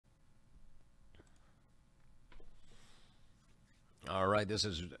All right, this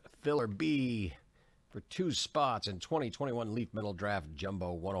is filler B for 2 spots in 2021 Leaf Metal Draft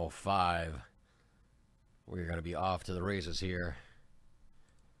Jumbo 105. We're going to be off to the races here.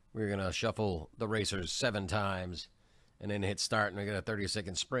 We're going to shuffle the racers 7 times and then hit start, and we get a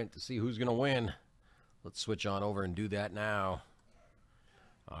 30-second sprint to see who's going to win. Let's switch on over and do that now.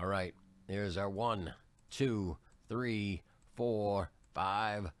 All right, there's our 1, 2, 3, 4,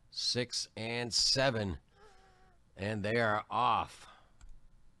 5, 6, and 7. And they are off.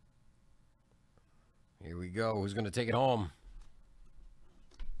 Here we go. Who's going to take it home?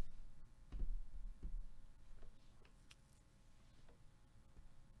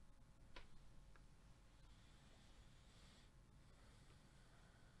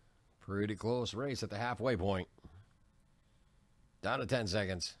 Pretty close race at the halfway point. Down to 10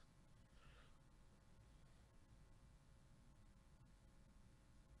 seconds.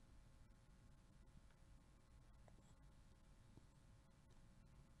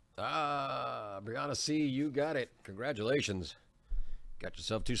 Brianna C., you got it. Congratulations. Got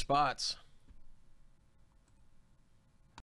yourself 2 spots.